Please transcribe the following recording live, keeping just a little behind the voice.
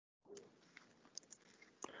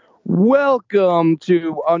Welcome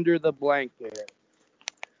to Under the Blanket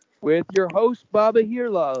with your host, Baba Here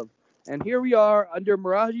Love. And here we are under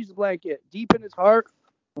Miraji's blanket, deep in his heart,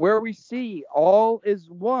 where we see all is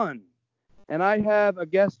one. And I have a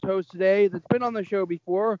guest host today that's been on the show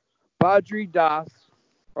before, Badri Das,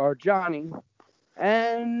 or Johnny.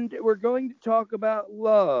 And we're going to talk about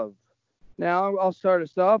love. Now, I'll start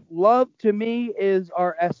us off. Love to me is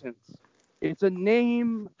our essence. It's a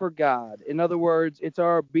name for God. In other words, it's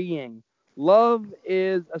our being. Love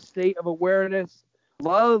is a state of awareness.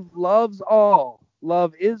 Love loves all.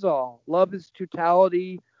 Love is all. Love is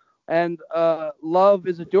totality. And love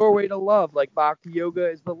is a doorway to love. Like Bhakti Yoga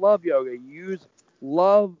is the love yoga. You use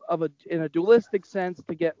love in a dualistic sense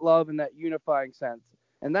to get love in that unifying sense.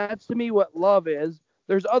 And that's to me what love is.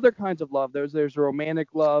 There's other kinds of love. There's romantic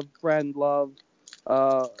love, friend love,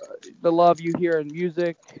 uh, the love you hear in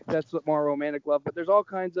music. That's more romantic love. But there's all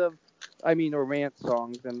kinds of, romance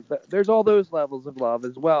songs, and there's all those levels of love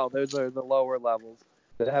as well. Those are the lower levels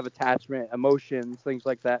that have attachment, emotions, things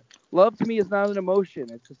like that. Love to me is not an emotion.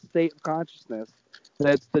 It's a state of consciousness.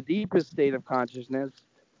 That's the deepest state of consciousness,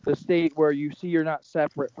 the state where you see you're not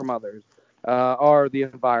separate from others, or the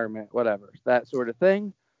environment, whatever, that sort of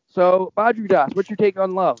thing. So, Badru Das, what's your take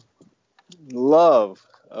on love? Love.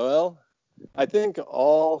 Well, I think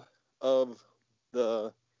all of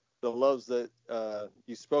the loves that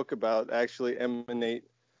you spoke about actually emanate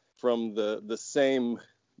from the same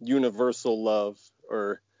universal love,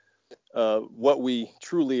 or what we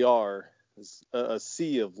truly are, is a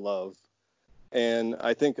sea of love. And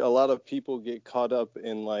I think a lot of people get caught up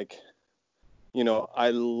in, like, I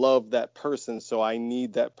love that person, so I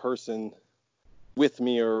need that person with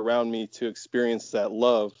me or around me to experience that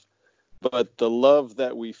love. But the love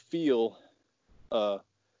that we feel uh,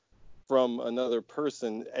 from another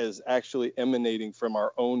person is actually emanating from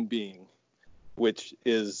our own being, which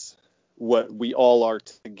is what we all are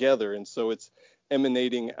together. And so it's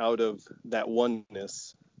emanating out of that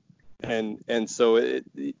oneness. And so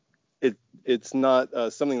it's not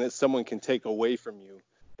something that someone can take away from you,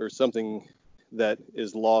 or something that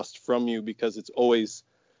is lost from you, because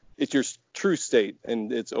it's your true state,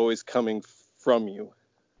 and it's always coming from you.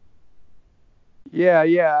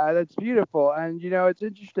 Yeah, that's beautiful. And it's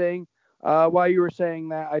interesting. While you were saying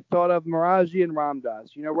that, I thought of Miraji and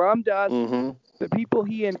Ramdas. Ramdas, Mm-hmm. the people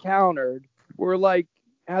he encountered were like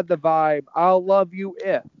had the vibe, "I'll love you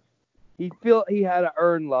if." He felt he had to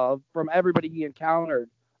earn love from everybody he encountered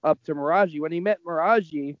up to Miraji. When he met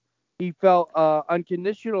Miraji, he felt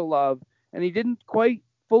unconditional love, and he didn't quite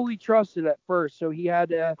fully trust it at first. So he had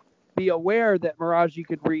to be aware that Miraji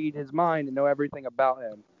could read his mind and know everything about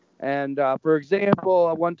him. And for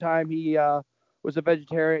example, one time he was a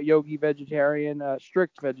vegetarian, yogi vegetarian,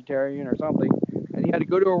 strict vegetarian or something, and he had to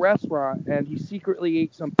go to a restaurant, and he secretly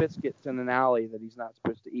ate some biscuits in an alley that he's not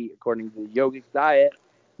supposed to eat according to the yogic diet.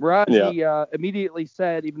 Yeah. Raji immediately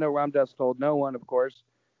said, even though Ramdas told no one, of course,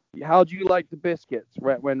 "How'd you like the biscuits?"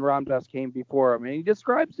 When Ramdas came before him. And he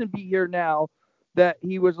describes in Be Here Now that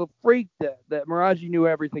he was a freak, that Miraji knew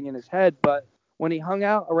everything in his head, but when he hung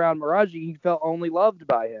out around Miraji, he felt only loved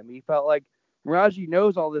by him. He felt like Miraji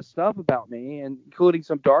knows all this stuff about me, and including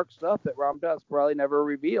some dark stuff that Ramdas probably never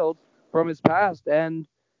revealed from his past, and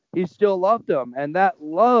he still loved him. And that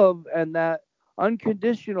love and that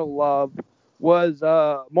unconditional love was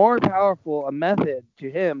more powerful a method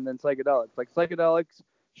to him than psychedelics. Like psychedelics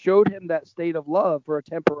showed him that state of love for a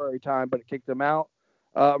temporary time, but it kicked him out.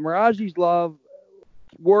 Miraji's love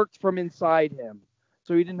worked from inside him,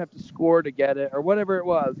 so he didn't have to score to get it or whatever it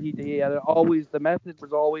was. He had always the method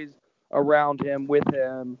was always around him, with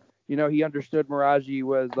him. He understood Miraji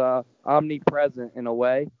was omnipresent in a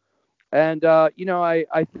way. And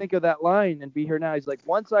I think of that line and Be Here Now. He's like,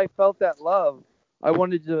 once I felt that love, I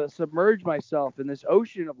wanted to submerge myself in this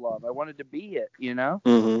ocean of love. I wanted to be it.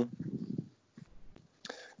 Mm-hmm.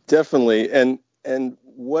 Definitely. And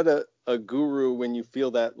what a guru, when you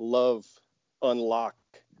feel that love unlock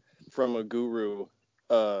from a guru,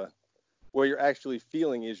 uh, what you're actually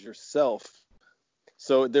feeling is yourself.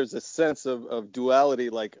 So there's a sense of duality,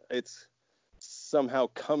 like it's somehow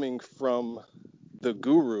coming from the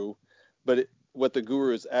guru, but what the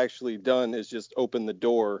guru has actually done is just open the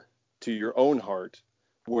door to your own heart,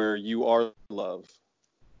 where you are love.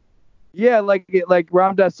 Yeah, like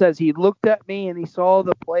Ramdas says, he looked at me and he saw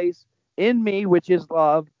the place in me, which is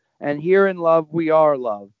love, and here in love we are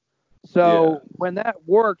love. Yeah. So when that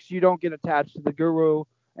works, you don't get attached to the guru,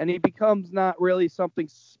 and he becomes not really something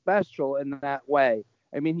special in that way.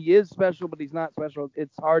 I mean, he is special, but he's not special.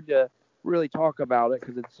 It's hard to really talk about it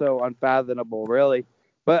because it's so unfathomable, really.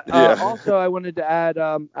 But Yeah. also, I wanted to add,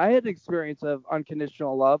 I had an experience of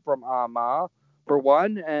unconditional love from Ama, for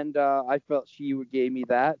one, and I felt she gave me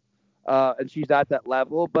that, and she's at that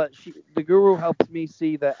level. But the guru helps me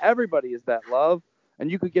see that everybody is that love,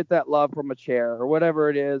 and you could get that love from a chair or whatever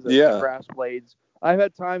it is, the Yeah. grass blades. I've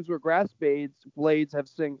had times where blades have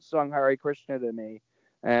sung Hare Krishna to me,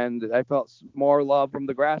 and I felt more love from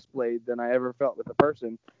the grass blade than I ever felt with a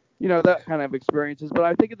person. That kind of experiences. But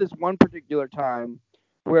I think of this one particular time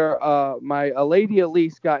where my lady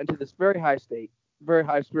Elise got into this very high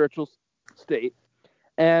spiritual state,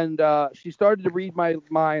 and she started to read my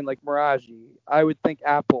mind like Miraji. I would think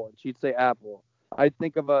apple, and she'd say apple. I'd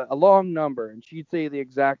think of a long number, and she'd say the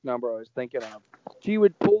exact number I was thinking of. She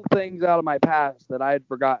would pull things out of my past that I had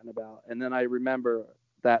forgotten about, and then I remember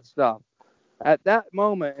that stuff. At that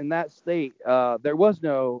moment, in that state, there was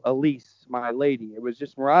no Elise, my lady. It was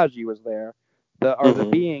just Miraji was there, the Hmm.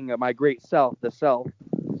 being of my great self, the self,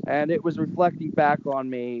 and it was reflecting back on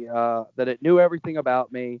me that it knew everything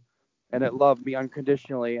about me and it loved me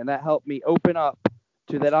unconditionally, and that helped me open up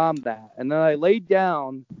to that I'm that. And then I laid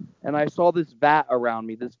down and I saw this vat around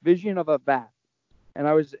me, this vision of a vat, and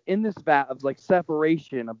I was in this vat of like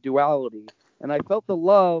separation, of duality, and I felt the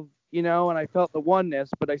love, and I felt the oneness,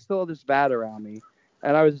 but I still had this vat around me,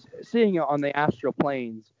 and I was seeing it on the astral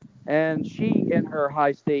planes. And she, in her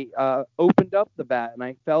high state, opened up the vat, and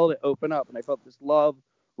I felt it open up, and I felt this love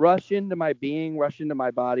rush into my being, rush into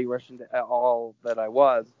my body, rush into all that I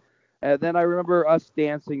was. And then I remember us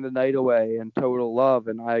dancing the night away in total love,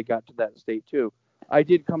 and I got to that state too. I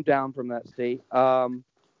did come down from that state.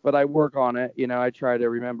 But I work on it. I try to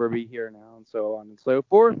remember be here now and so on and so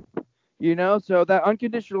forth. So that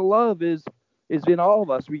unconditional love is in all of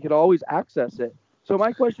us. We could always access it. So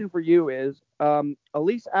my question for you is,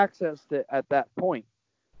 Elise accessed it at that point.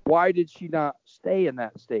 Why did she not stay in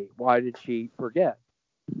that state? Why did she forget?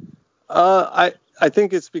 I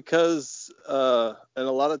think it's because, and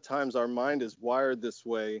a lot of times our mind is wired this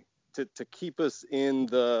way to keep us in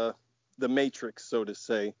the matrix, so to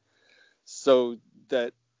say, so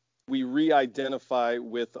that we re-identify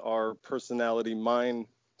with our personality mind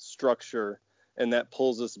structure, and that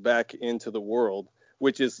pulls us back into the world,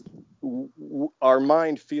 which is our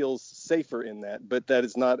mind feels safer in that, but that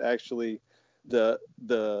is not actually the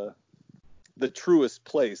the the truest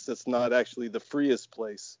place. That's not actually the freest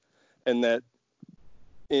place, and that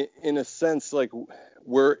in a sense, like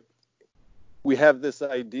we're we have this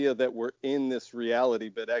idea that we're in this reality,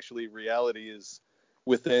 but actually reality is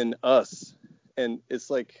within us, and it's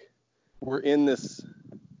like we're in this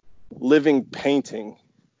living painting,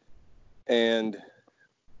 and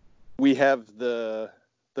we have the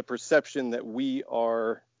perception that we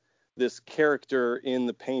are this character in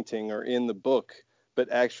the painting or in the book,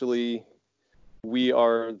 but actually we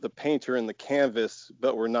are the painter in the canvas,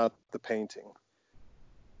 but we're not the painting.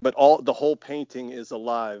 But the whole painting is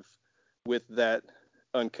alive with that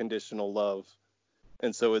unconditional love,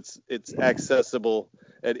 and so it's accessible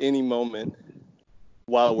at any moment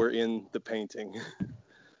while we're in the painting.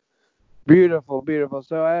 Beautiful, beautiful.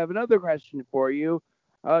 So I have another question for you.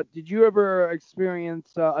 Did you ever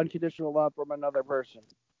experience unconditional love from another person?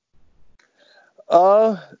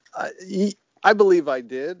 Uh, I believe I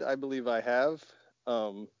did. I believe I have.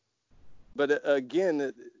 Um, but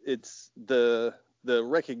again, it's the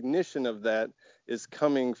recognition of that is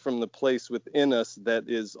coming from the place within us that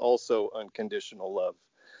is also unconditional love.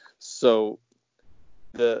 So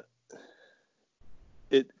the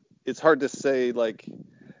it it's hard to say like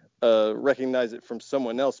recognize it from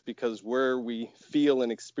someone else, because where we feel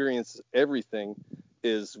and experience everything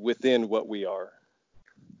is within what we are.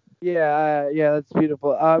 Yeah, yeah, that's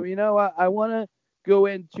beautiful. I want to go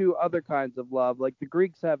into other kinds of love. Like the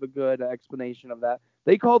Greeks have a good explanation of that.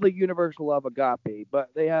 They call the universal love agape, but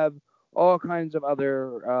they have all kinds of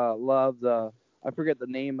other loves. I forget the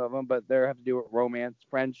name of them, but they have to do with romance,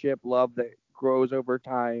 friendship, love that grows over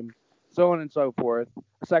time, so on and so forth.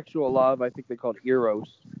 Sexual love, I think they call it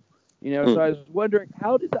eros. So Mm. I was wondering,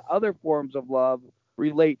 how did the other forms of love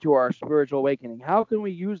relate to our spiritual awakening? How can we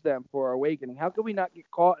use them for our awakening? How can we not get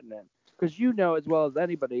caught in them? Because you know as well as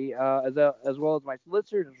anybody, as well as my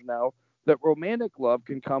listeners know, that romantic love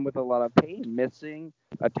can come with a lot of pain, missing,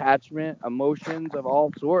 attachment, emotions of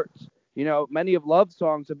all sorts. Many of love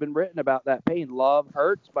songs have been written about that pain. Love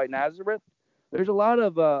Hurts by Nazareth. There's a lot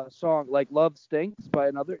of song like Love Stinks by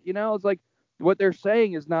another. It's like what they're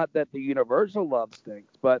saying is not that the universal love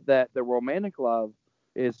stinks, but that the romantic love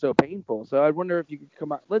is so painful. So I wonder if you could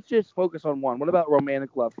come out. Let's just focus on one. What about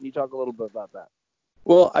romantic love? Can you talk a little bit about that?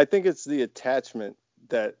 Well, I think it's the attachment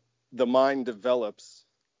that the mind develops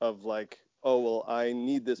of like, oh, well, I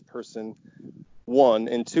need this person one,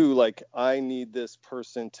 and two, like I need this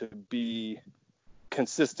person to be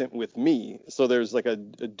consistent with me. So there's like a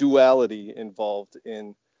duality involved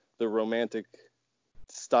in the romantic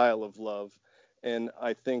style of love, and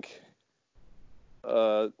I think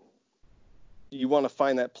you want to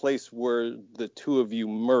find that place where the two of you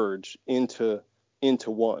merge into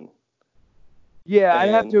one. Yeah, I'd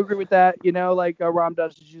have And to agree with that. Like Ram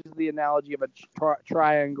Dass uses the analogy of a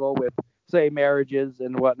triangle with, say, marriages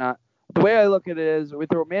and whatnot. The way I look at it is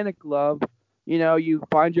with romantic love, you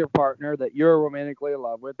find your partner that you're romantically in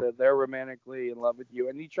love with, that they're romantically in love with you,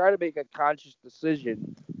 and you try to make a conscious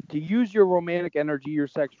decision to use your romantic energy, your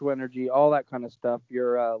sexual energy, all that kind of stuff.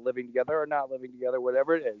 You're living together or not living together,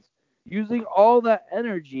 whatever it is. Using all that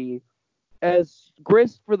energy as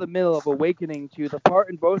grist for the mill of awakening to the part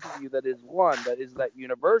in both of you that is one, that is that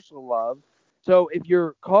universal love. So if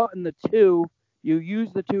you're caught in the two, you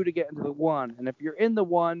use the two to get into the one. And if you're in the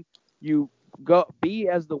one, you go be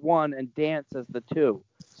as the one and dance as the two.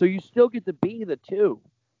 So you still get to be the two.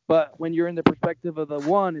 But when you're in the perspective of the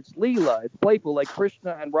one, it's Leela, it's playful, like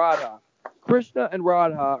Krishna and Radha. Krishna and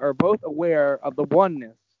Radha are both aware of the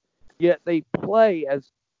oneness, yet they play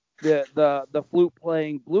as the flute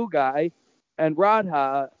playing blue guy and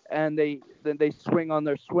Radha, and they swing on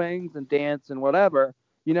their swings and dance and whatever,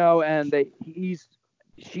 and she's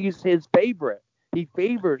his favorite. He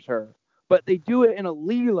favors her, but they do it in a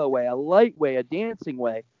Leela way, a light way, a dancing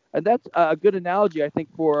way, and that's a good analogy, I think,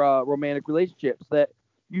 for romantic relationships. That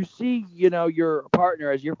you see, your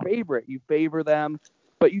partner as your favorite, you favor them,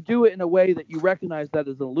 but you do it in a way that you recognize that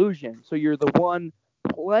as an illusion. So you're the one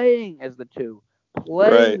playing as the two, right.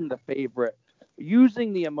 playing the favorite,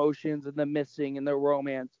 using the emotions and the missing and the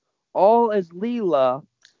romance all as Leela,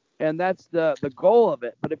 and that's the goal of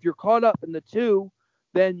it. But if you're caught up in the two,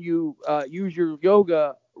 then you use your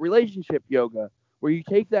yoga, relationship yoga, where you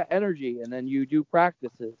take that energy and then you do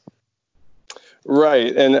practices.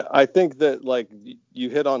 Right. And I think that like you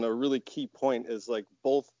hit on a really key point is like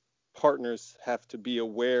both partners have to be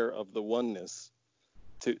aware of the oneness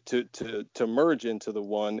to merge into the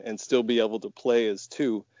one and still be able to play as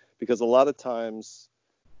two. Because a lot of times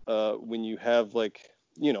when you have like,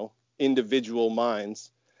 individual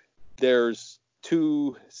minds, there's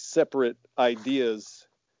two separate ideas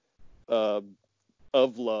uh,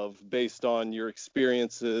 of love based on your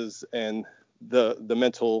experiences and the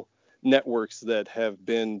mental networks that have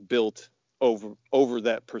been built over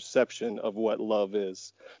that perception of what love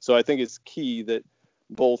is. So I think it's key that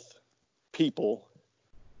both people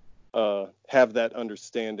have that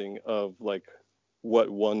understanding of like what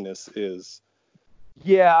oneness is.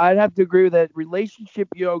 Yeah, I'd have to agree with that. Relationship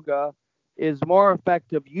yoga is more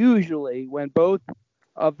effective usually when both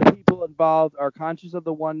of the people involved are conscious of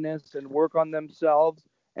the oneness and work on themselves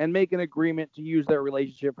and make an agreement to use their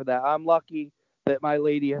relationship for that. I'm lucky that my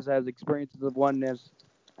lady has experiences of oneness,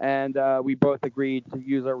 and we both agreed to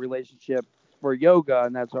use our relationship for yoga,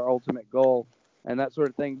 and that's our ultimate goal and that sort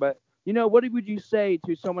of thing. But, what would you say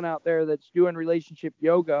to someone out there that's doing relationship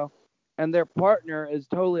yoga and their partner is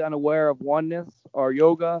totally unaware of oneness or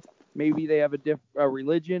yoga? Maybe they have a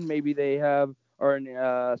religion, maybe they have or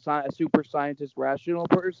a super scientist, rational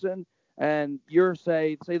person, and you're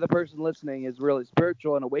say the person listening is really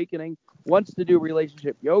spiritual and awakening, wants to do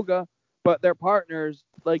relationship yoga, but their partner's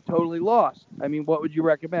like totally lost. I mean, what would you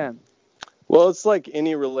recommend? Well, it's like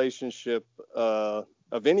any relationship of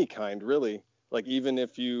any kind, really. Like even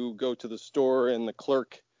if you go to the store and the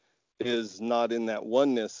clerk is not in that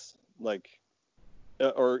oneness, like,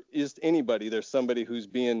 or is anybody, there's somebody who's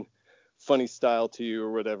being funny style to you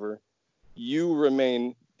or whatever, you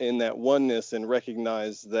remain in that oneness and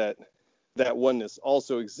recognize that that oneness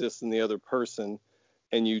also exists in the other person,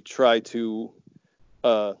 and you try to,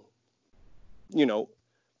 uh, you know,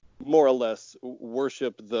 more or less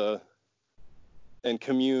worship and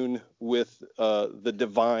commune with the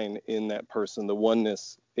divine in that person, the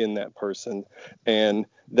oneness in that person. And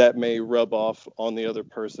that may rub off on the other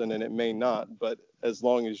person and it may not. But as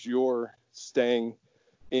long as you're staying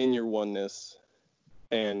in your oneness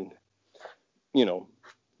and,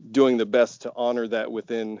 doing the best to honor that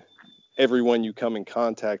within everyone you come in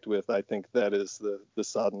contact with, I think that is the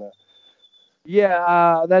sadhana.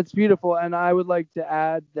 Yeah, that's beautiful, and I would like to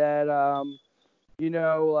add that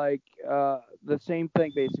like the same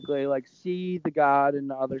thing basically, like see the God in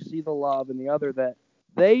the other, see the love in the other, that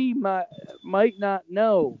they might not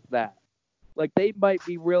know that, like they might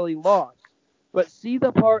be really lost, but see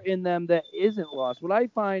the part in them that isn't lost. What I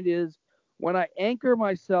find is when I anchor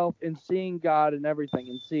myself in seeing God in everything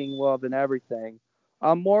and seeing love in everything,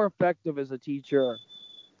 I'm more effective as a teacher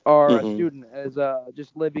or a Mm-hmm. student, as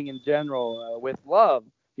just living in general with love.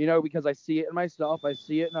 because I see it in myself, I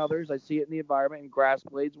see it in others, I see it in the environment, in grass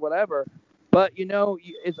blades, whatever. But,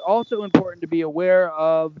 it's also important to be aware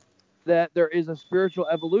of that there is a spiritual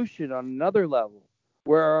evolution on another level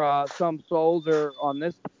where some souls are on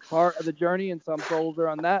this part of the journey and some souls are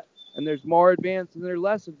on that. And there's more advanced and there's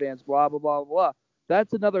less advanced, blah, blah, blah, blah.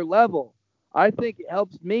 That's another level. I think it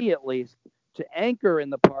helps me at least to anchor in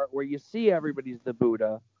the part where you see everybody's the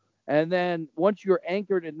Buddha. And then once you're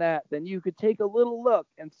anchored in that, then you could take a little look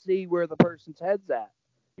and see where the person's head's at.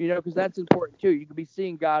 Because that's important too. You could be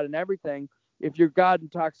seeing God in everything. If you're God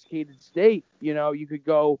intoxicated state, you could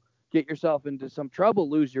go get yourself into some trouble,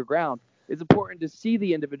 lose your ground. It's important to see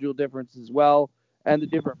the individual difference as well and the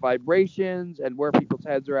different vibrations and where people's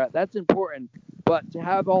heads are at. That's important. But to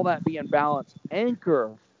have all that be in balance,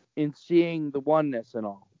 anchor in seeing the oneness and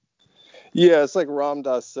all. Yeah, it's like Ram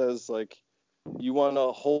Dass says, like, you want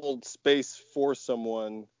to hold space for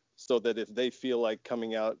someone so that if they feel like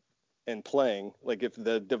coming out and playing, like if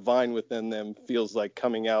the divine within them feels like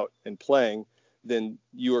coming out and playing, then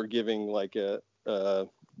you are giving like a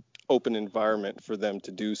open environment for them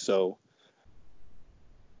to do so.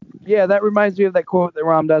 Yeah, that reminds me of that quote that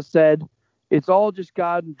Ram Dass said, "It's all just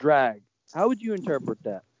God and drag." How would you interpret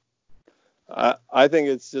that? I think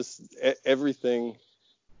it's just everything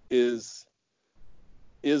is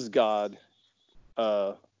God.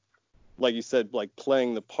 Like you said, like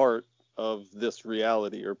playing the part of this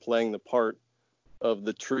reality, or playing the part of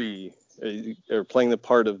the tree, or playing the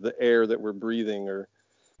part of the air that we're breathing, or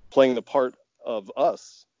playing the part of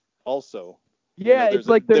us also. Yeah, it's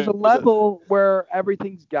like there's a level where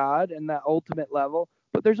everything's God and that ultimate level,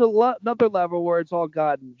 but there's another level where it's all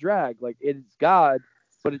God and drag. Like it's God,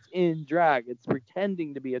 but it's in drag. It's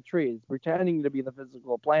pretending to be a tree. It's pretending to be the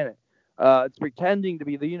physical planet. It's pretending to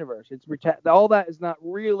be the universe. All that is not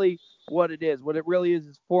really what it is. What it really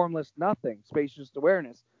is formless nothing, spacious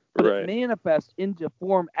awareness. But right. It manifests into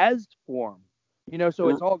form as form. So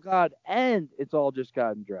it's all God and it's all just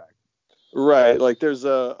God and drag. Right. Like there's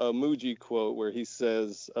a Mooji quote where he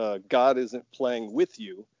says, God isn't playing with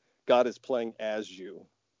you. God is playing as you.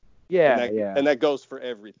 Yeah, and that goes for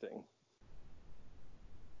everything.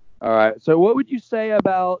 All right. So what would you say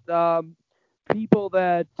about people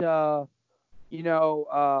that,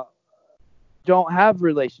 don't have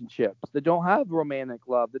relationships, that don't have romantic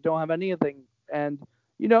love, that don't have anything, and,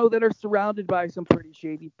 that are surrounded by some pretty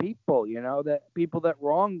shady people, that people that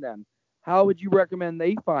wrong them? How would you recommend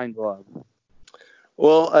they find love?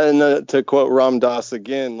 Well, and to quote Ram Dass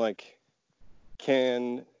again, like,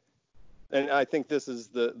 and I think this is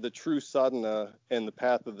the true sadhana and the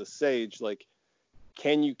path of the sage, like,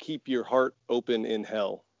 can you keep your heart open in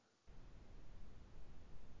hell?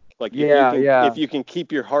 Like, if you can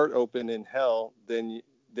keep your heart open in hell, then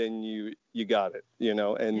you got it,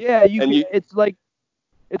 and it's like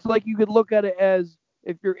you could look at it as,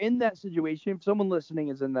 if you're in that situation, if someone listening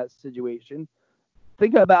is in that situation,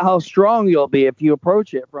 think about how strong you'll be if you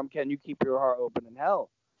approach it from, can you keep your heart open in hell?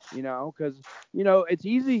 Because, it's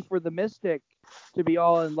easy for the mystic to be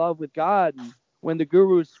all in love with God, and when the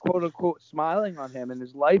guru's quote unquote smiling on him and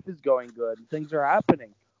his life is going good and things are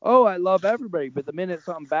happening, oh, I love everybody. But the minute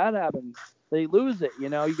something bad happens, they lose it. You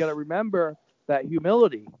got to remember that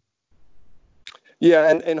humility.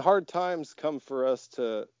 Yeah, and hard times come for us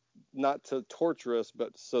to not to torture us,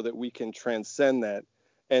 but so that we can transcend that.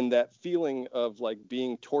 And that feeling of like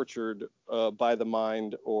being tortured by the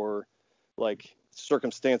mind, or like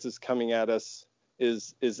circumstances coming at us,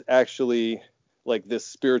 is actually like this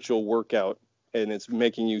spiritual workout, and it's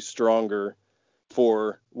making you stronger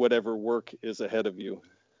for whatever work is ahead of you.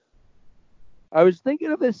 I was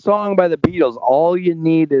thinking of this song by the Beatles, "All You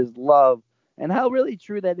Need Is Love," and how really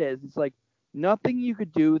true that is. It's like nothing you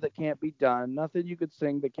could do that can't be done, nothing you could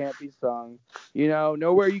sing that can't be sung,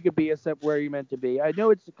 nowhere you could be except where you're meant to be. I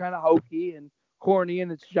know it's kind of hokey and corny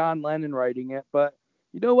and it's John Lennon writing it, but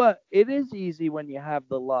you know what? It is easy when you have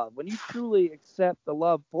the love. When you truly accept the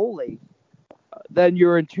love fully, then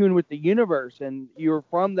you're in tune with the universe and you're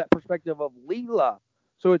from that perspective of Leela.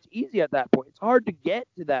 So it's easy at that point. It's hard to get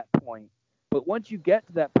to that point, but once you get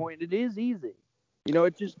to that point, it is easy.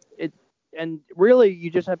 And really you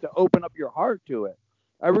just have to open up your heart to it.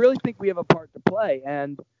 I really think we have a part to play,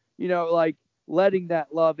 and like letting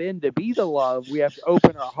that love in to be the love, we have to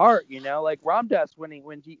open our heart. Like Ram Dass when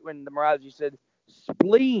the Maharaji said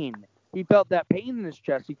spleen, he felt that pain in his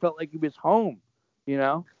chest. He felt like he was home.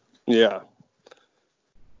 Yeah,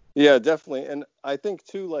 definitely. And I think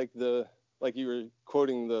too, like you were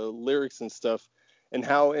quoting the lyrics and stuff, and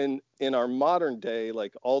how in our modern day,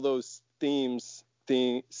 like all those themes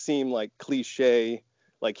seem like cliche,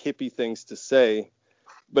 like hippie things to say,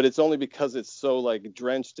 but it's only because it's so like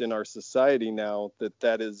drenched in our society now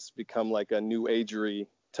that has become like a new agery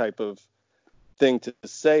type of thing to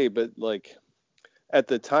say. But like at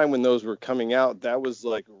the time when those were coming out, that was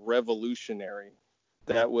like revolutionary.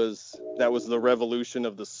 That was the revolution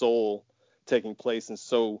of the soul taking place. And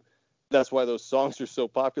so that's why those songs are so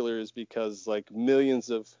popular, is because like millions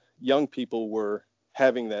of young people were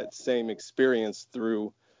having that same experience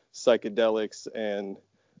through psychedelics and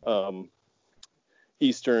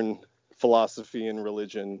Eastern philosophy and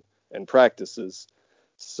religion and practices.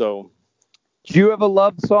 So, Do you have a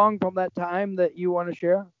love song from that time that you want to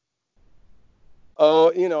share?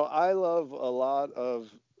 oh, I love a lot of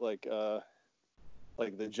like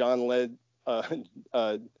the uh,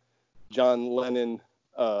 uh, John Lennon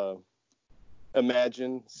uh,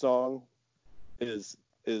 Imagine song is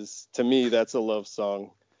to me, that's a love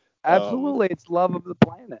song. Um, Absolutely, it's love of the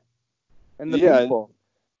planet and the yeah, people.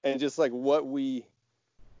 and just like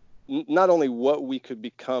not only what we could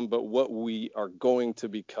become, but what we are going to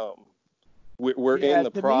become. We're in Yeah,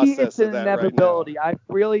 the to me, it's process an of that right now. inevitability.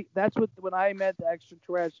 That's what, when I met the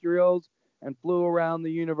extraterrestrials and flew around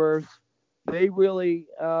the universe, they really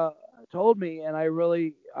told me, and I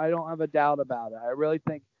don't have a doubt about it. I really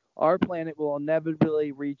think our planet will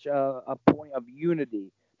inevitably reach a point of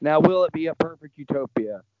unity. Now, will it be a perfect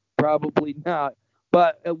utopia? Probably not,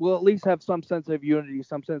 but it will at least have some sense of unity,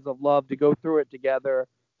 some sense of love to go through it together,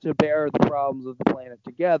 to bear the problems of the planet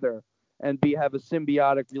together and have a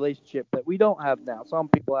symbiotic relationship that we don't have now. Some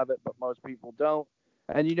people have it, but most people don't.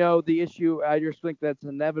 And the issue, I just think that's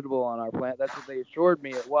inevitable on our planet. That's what they assured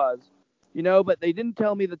me it was. But they didn't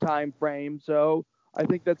tell me the time frame. So I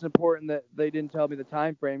think that's important that they didn't tell me the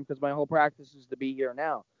time frame, because my whole practice is to be here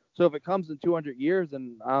now. So if it comes in 200 years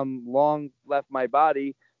and I'm long left my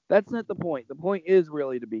body, that's not the point. The point is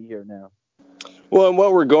really to be here now. Well, and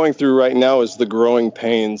what we're going through right now is the growing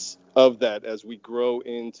pains of that as we grow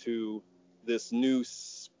into this new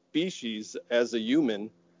species as a human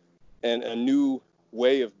and a new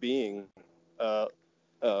way of being uh,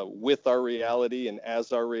 with our reality and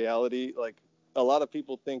as our reality. Like a lot of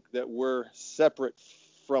people think that we're separate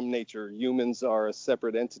from nature. Humans are a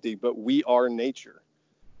separate entity, but we are nature.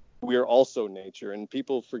 We are also nature, and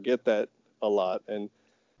people forget that a lot. And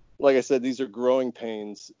like I said, these are growing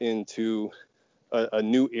pains into a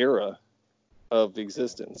new era of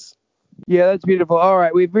existence. Yeah, that's beautiful. All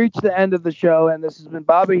right, we've reached the end of the show, and this has been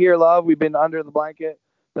Bobby Here Love. We've been the Under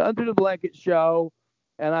the Blanket show,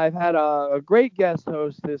 and I've had a great guest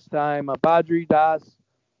host this time, Badri Das.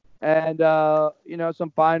 And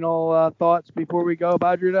some final thoughts before we go,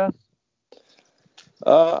 Badri Das.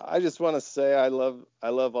 I just want to say I love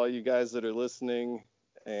all you guys that are listening,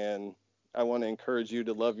 and I want to encourage you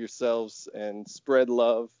to love yourselves and spread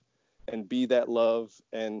love and be that love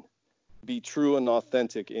and be true and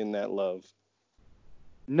authentic in that love.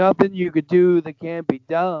 Nothing you could do that can't be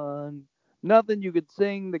done. Nothing you could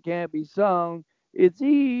sing that can't be sung. It's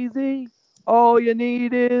easy. All you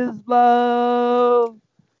need is love.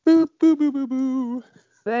 Boo, boo, boo, boo, boo.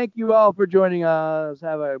 Thank you all for joining us.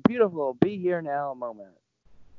 Have a beautiful Be Here Now moment.